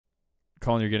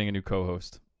Colin, you're getting a new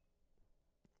co-host.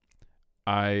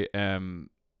 I am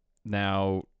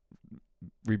now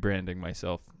rebranding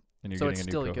myself, and you're So getting it's a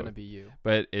new still co-host. gonna be you.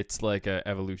 But it's like a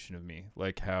evolution of me,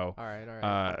 like how All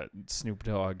right. Snoop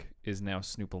Dogg is now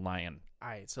Snoop Lion. All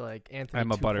right. So like Anthony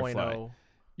I'm a 2.0. butterfly.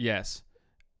 Yes,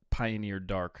 Pioneer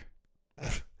Dark.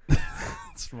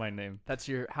 That's my name. That's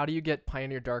your. How do you get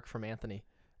Pioneer Dark from Anthony?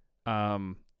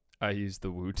 I use the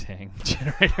Wu-Tang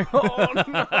generator. Oh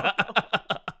no!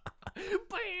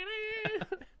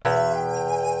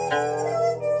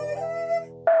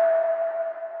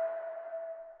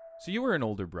 So you were an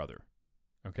older brother,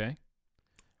 okay?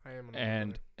 I am.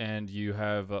 An And you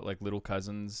have like little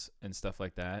cousins and stuff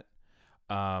like that.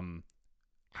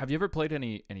 Have you ever played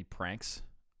any pranks,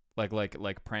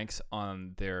 like pranks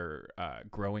on their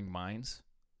growing minds?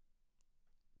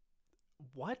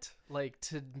 What? Like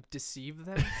to deceive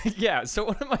them? Yeah. So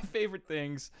one of my favorite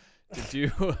things to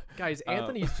do, Guys,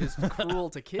 Anthony's just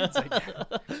cruel to kids. I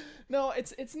guess. No,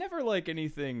 it's never like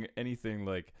anything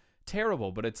like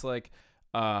terrible, but it's like,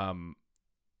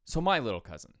 so my little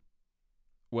cousin,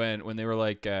 when they were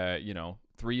like 3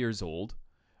 years old,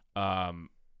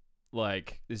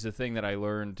 like this is a thing that I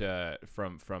learned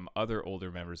from other older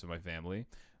members of my family.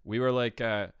 We were like,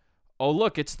 oh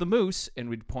look, it's the moose, and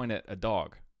we'd point at a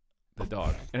dog. The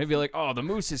dog, and I'd be like, "Oh, the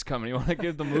moose is coming. You want to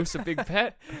give the moose a big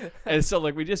pet?" And so,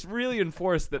 like, we just really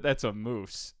enforce that that's a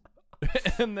moose.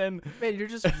 And then, Man, you're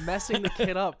just messing the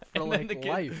kid up for and then like the kid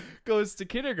life. goes to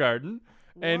kindergarten,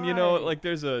 and Why? like,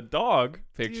 there's a dog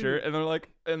picture, Dude. and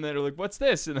they're like, "What's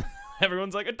this?" And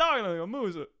everyone's like, "A dog," and they're like, "A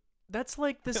moose." That's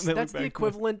like this. And they That's look the back to us.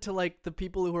 equivalent to like the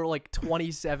people who are like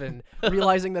 27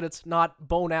 realizing that it's not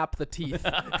bone app the teeth.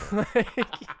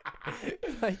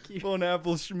 like you, Bon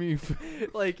apple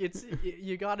schmeef. like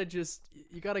you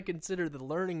gotta consider the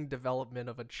learning development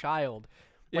of a child.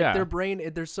 Like Yeah. their brain,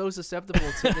 they're so susceptible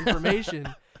to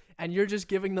information, and you're just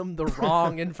giving them the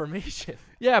wrong information.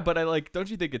 Yeah, but don't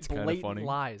you think it's kind of Blatant funny?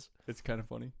 lies. It's kind of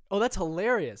funny. Oh, that's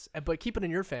hilarious. But keep it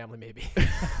in your family, maybe.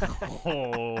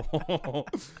 Oh.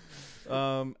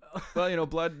 Well,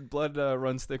 blood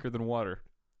runs thicker than water.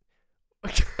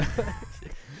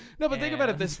 No, but think about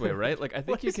it this way, right? Like, I think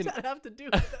What you does can. that have to do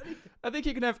with anything? I think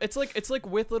you can have. It's like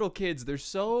with little kids, they're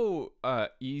so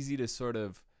easy to sort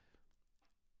of.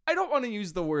 I don't want to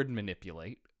use the word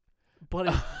manipulate,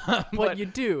 But you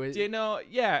do.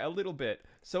 yeah, a little bit.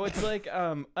 So it's like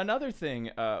another thing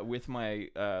with my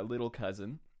little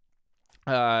cousin.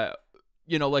 Like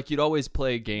you'd always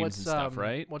play games and stuff,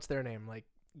 right? What's their name? Like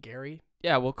Gary?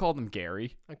 Yeah, we'll call them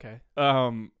Gary. Okay.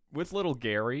 With little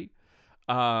Gary,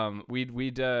 we'd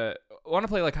want to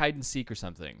play like hide and seek or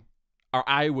something, or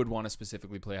I would want to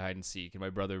specifically play hide and seek, and my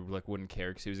brother like wouldn't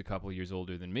care because he was a couple of years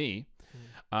older than me.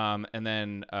 And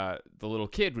then the little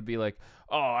kid would be like,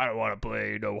 "Oh, I don't want to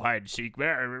play no hide and seek."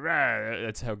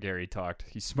 That's how Gary talked.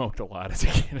 He smoked a lot as a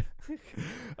kid.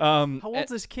 How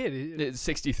old's this kid? It's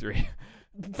 63.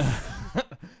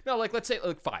 No, like let's say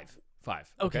like five.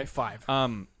 Okay, 5.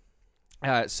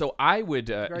 So I would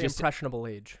Very impressionable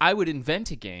age. I would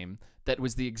invent a game that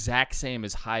was the exact same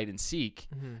as hide and seek,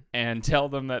 and tell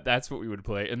them that that's what we would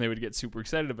play, and they would get super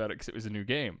excited about it because it was a new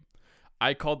game.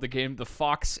 I called the game The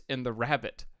Fox and the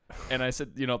Rabbit, and I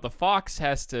said, the fox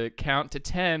has to count to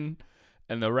 10,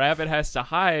 and the rabbit has to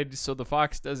hide so the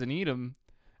fox doesn't eat him,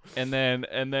 and then.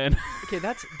 Okay,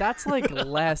 that's like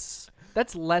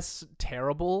that's less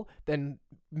terrible than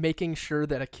making sure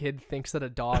that a kid thinks that a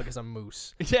dog is a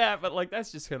moose. Yeah, but like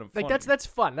that's just kind of funny. Like that's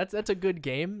fun. That's a good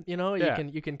game. Yeah.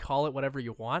 You can call it whatever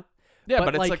you want. Yeah,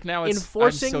 but it's like now it's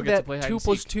enforcing I still get that to play hide 2 and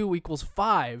plus seek. 2 equals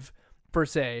 5 per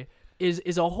se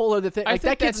is a whole other thing. I Like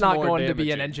think that kid's that's not more going to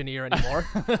be an damaging. engineer anymore.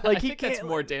 Like I he think can't. that's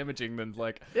more damaging than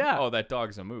like, Yeah. oh, that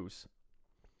dog's a moose.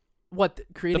 What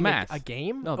creating math. a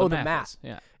game? No, the math. math. Is,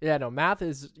 yeah. Yeah, no, math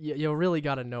is you really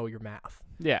got to know your math.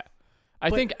 Yeah. I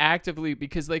But- think actively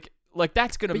because like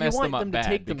that's gonna But mess you want them up them to bad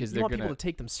take them. because You they're want gonna. people to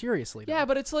take them seriously. Though. Yeah,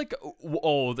 but it's like,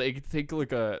 they think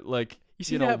like You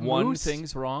see that one moose?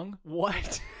 thing's wrong,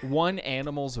 What? one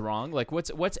animal's wrong. Like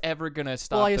what's ever gonna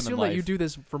stop Well, I them assume in that life? you do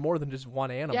this for more than just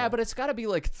one animal. Yeah, but it's got to be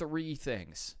like 3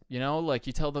 things. Like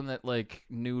you tell them that like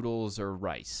noodles or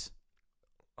rice.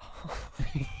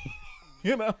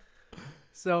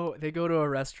 So they go to a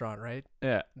restaurant, right?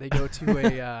 Yeah. They go to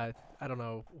a I don't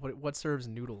know what serves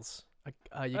noodles.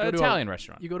 You go to Italian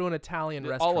restaurant. You go to an Italian The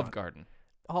restaurant. Olive Garden.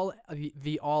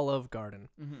 The Olive Garden,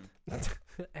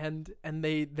 Mm-hmm. and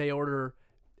they order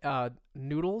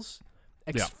noodles,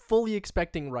 Yeah. fully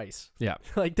expecting rice. Yeah.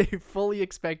 Like they fully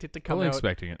expect it to come Fully out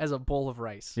expecting it. as a bowl of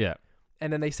rice. Yeah.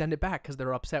 And then they send it back because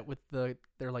they're upset with they're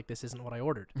like, this isn't what I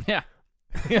ordered. Yeah.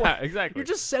 Yeah, exactly. You're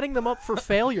just setting them up for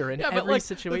failure in yeah, but every like,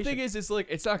 situation. the thing is, it's like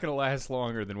it's not gonna last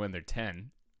longer than when they're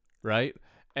 10, right?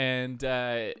 And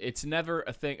it's never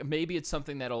a thing. Maybe it's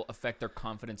something that'll affect their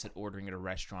confidence at ordering at a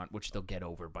restaurant, which they'll get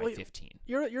over by 15.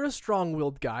 You're a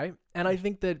strong-willed guy, and I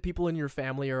think that people in your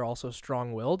family are also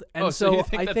strong-willed, and so you so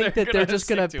think I that think they're that they're gonna just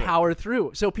gonna stick to it. power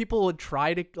through. So people would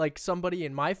try to, like, somebody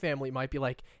in my family might be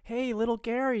like, "Hey, little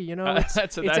Gary, you know, it's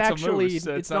that's a actually moose.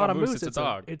 It's not a moose, it's a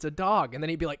dog." It's a dog," and then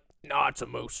he'd be like, "No, it's a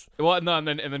moose." Well, no, and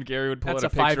then Gary would pull That's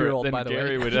out a a picture. 5-year-old, Then by the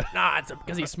Gary way. would. Nah, it's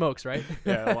because he smokes, right?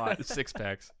 Yeah, a lot. 6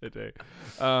 packs a day.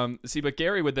 See, but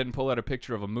Gary would then pull out a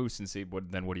picture of a moose and see, what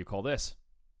do you call this?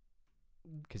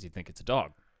 Because he'd think it's a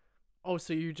dog. Oh,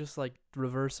 so you just like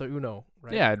reverse a Uno,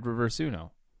 right? Yeah, I'd reverse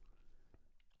Uno.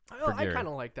 I Gary. kind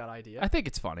of like that idea. I think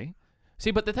it's funny.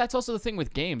 See, but that's also the thing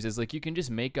with games is like you can just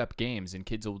make up games and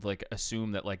kids will like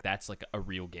assume that like that's like a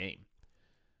real game,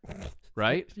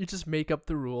 right? You just make up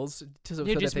the rules so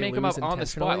You that just they make them up lose on the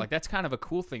spot. intentionally. Like that's kind of a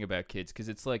cool thing about kids because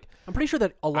it's like I'm pretty sure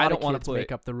that a lot don't of wanna kids play-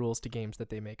 make up the rules to games that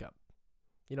they make up.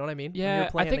 You know what I mean? When yeah, you're I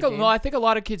playing think a game, I think a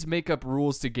lot of kids make up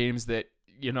rules to games that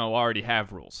already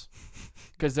have rules.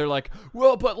 Because they're like,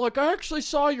 well, but like I actually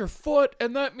saw your foot,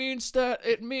 and that means that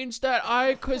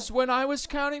because when I was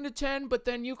counting to 10, but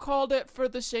then you called it for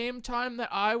the same time that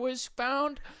I was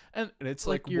found, and it's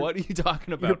like what are you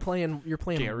talking about? you're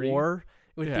playing Gary? war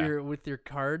with Yeah. your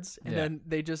cards, and Yeah. then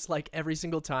they just like every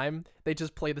single time they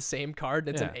just play the same card.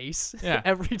 And it's an Yeah. ace. Yeah.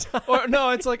 every time. Or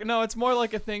no, it's more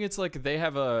like a thing. It's like they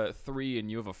have a 3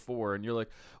 and you have a 4, and you're like,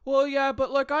 well, yeah,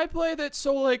 but like I play that,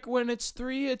 so like when it's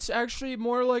 3, it's actually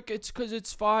more like it's because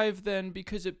it's 5 then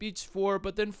because it beats 4,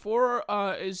 but then 4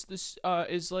 is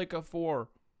like a 4.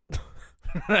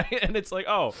 Right? And it's like,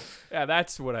 oh, yeah,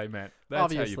 that's what I meant. That's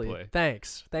Obviously. how you play.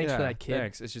 Thanks for Yeah, that, kid.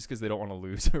 Thanks. It's just because they don't want to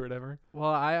lose or whatever. Well,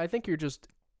 I think you're just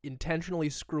intentionally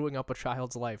screwing up a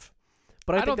child's life.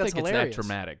 But I think don't that's think hilarious. it's that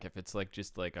dramatic if it's like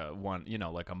just like a one,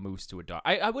 like a moose to a dog.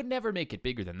 I would never make it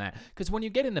bigger than that because when you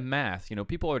get into math,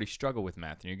 people already struggle with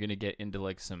math and you're going to get into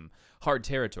like some hard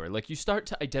territory. Like you start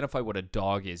to identify what a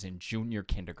dog is in junior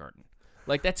kindergarten.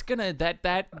 Like that's gonna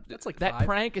that's like that 5.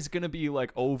 prank is gonna be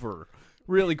like over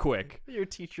really quick. Your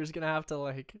teacher's gonna have to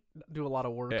like do a lot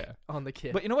of work Yeah. on the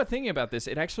kid. But you know what? Thinking about this,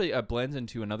 it actually blends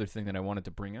into another thing that I wanted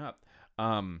to bring up.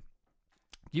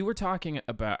 You were talking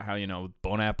about how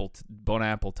bon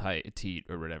appetit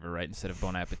or whatever, right? Instead of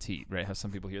bon appetit, right? How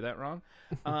some people hear that wrong.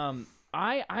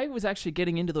 I was actually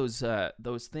getting into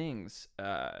those things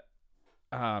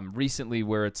recently,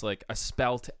 where it's like a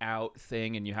spelt out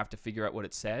thing, and you have to figure out what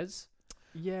it says.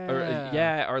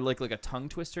 Yeah. Or like a tongue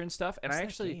twister and stuff. And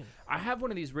What's that game? I have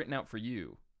one of these written out for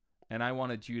you, and I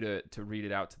wanted you to read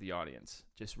it out to the audience.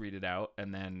 Just read it out,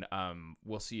 and then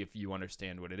we'll see if you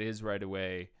understand what it is right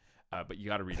away. But you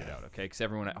got to read it out, okay? Because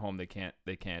everyone at home they can't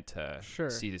Sure.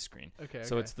 see the screen. Okay.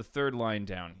 So it's the third line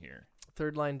down here.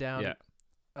 third line down.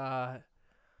 Yeah.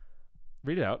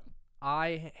 Read it out.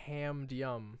 I hammed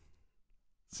yum.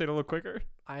 Say it a little quicker.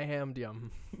 I hammed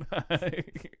yum.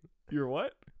 You're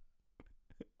what?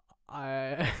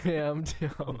 I hammed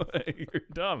yum. You're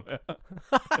dumb.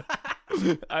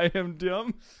 I am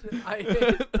dumb.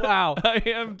 Wow. I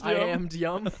am dumb. I hammed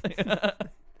yum.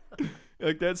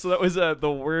 Like that. So that was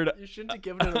the word. You shouldn't have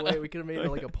given it away. We could have made it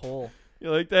like a poll. You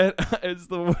like that? It's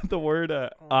the word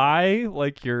I,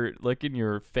 like in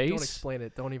your face. Don't explain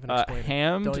it. Don't even explain it.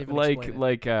 Hammed, Don't even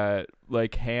explain it.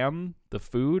 like ham, the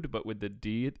food, but with the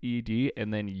D-E-D,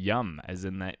 and then yum, as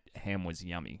in that ham was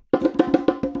yummy.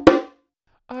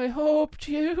 I hope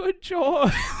you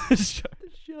enjoy the show.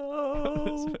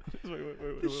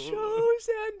 The show's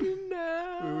ending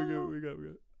now. We got.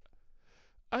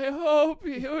 I hope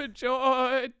you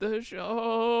enjoyed the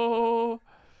show.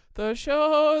 The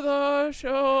show.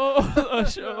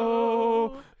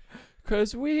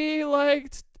 'Cause we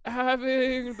liked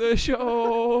having the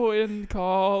show in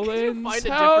Colin's find a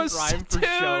different house rhyme for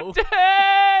show?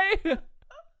 today.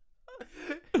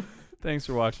 Thanks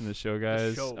for watching the show,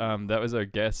 guys. show. That was our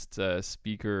guest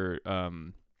speaker,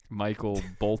 Michael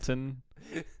Bolton,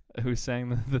 who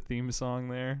sang the theme song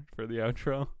there for the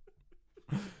outro.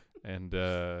 And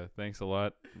thanks a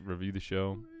lot. Review the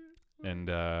show, and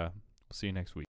we'll see you next week.